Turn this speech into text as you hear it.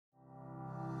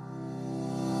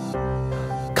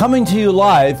Coming to you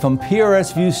live from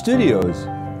PRS View Studios,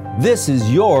 this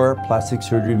is your Plastic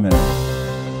Surgery Minute.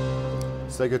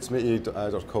 So good to meet you,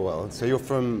 Dr. Colwell. So you're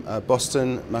from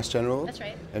Boston, Mass General? That's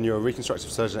right. And you're a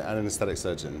reconstructive surgeon and an aesthetic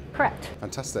surgeon? Correct.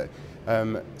 Fantastic.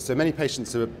 So many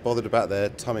patients are bothered about their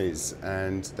tummies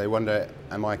and they wonder,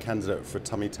 am I a candidate for a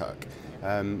tummy tuck?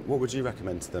 What would you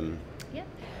recommend to them? Yeah.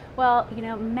 Well, you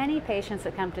know, many patients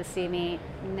that come to see me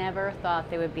never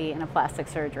thought they would be in a plastic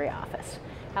surgery office.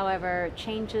 However,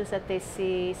 changes that they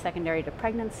see secondary to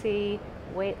pregnancy,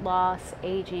 weight loss,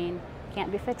 aging, can't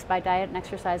be fixed by diet and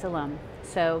exercise alone.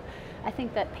 So I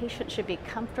think that patients should be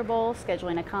comfortable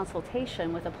scheduling a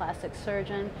consultation with a plastic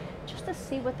surgeon just to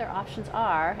see what their options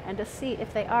are and to see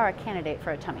if they are a candidate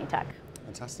for a tummy tuck.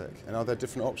 Fantastic. And are there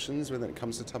different options when it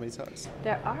comes to tummy tucks?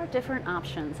 There are different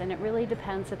options, and it really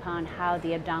depends upon how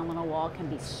the abdominal wall can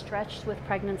be stretched with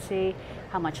pregnancy,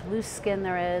 how much loose skin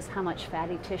there is, how much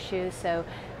fatty tissue. So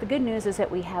the good news is that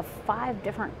we have 5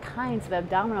 different kinds of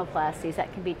abdominoplasties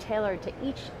that can be tailored to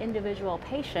each individual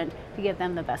patient to give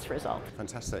them the best result.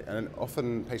 Fantastic. And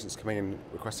often patients coming in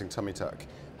requesting tummy tuck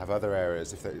have other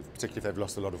areas, particularly if they've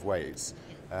lost a lot of weight.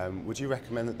 Would you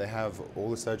recommend that they have all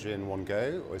the surgery in one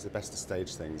go, or is it best to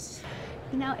stage things?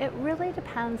 You know, it really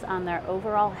depends on their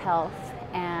overall health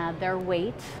and their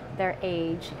weight, their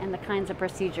age, and the kinds of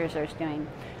procedures they're doing.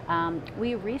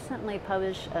 We recently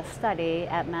published a study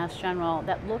at Mass General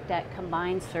that looked at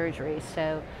combined surgeries,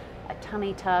 so a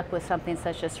tummy tuck with something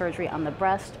such as surgery on the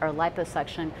breast or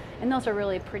liposuction, and those are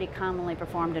really pretty commonly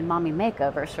performed in mommy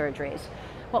makeover surgeries.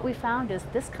 What we found is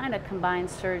this kind of combined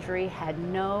surgery had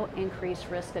no increased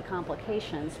risk of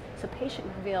complications, so patients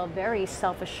feel very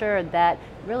self-assured that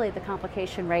really the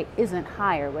complication rate isn't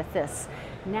higher with this.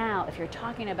 Now, if you're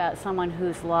talking about someone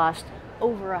who's lost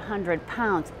over 100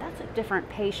 pounds, that's a different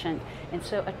patient, and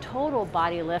so a total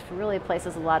body lift really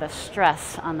places a lot of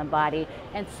stress on the body,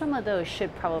 and some of those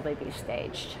should probably be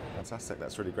staged. Fantastic,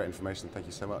 that's really great information. Thank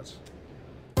you so much.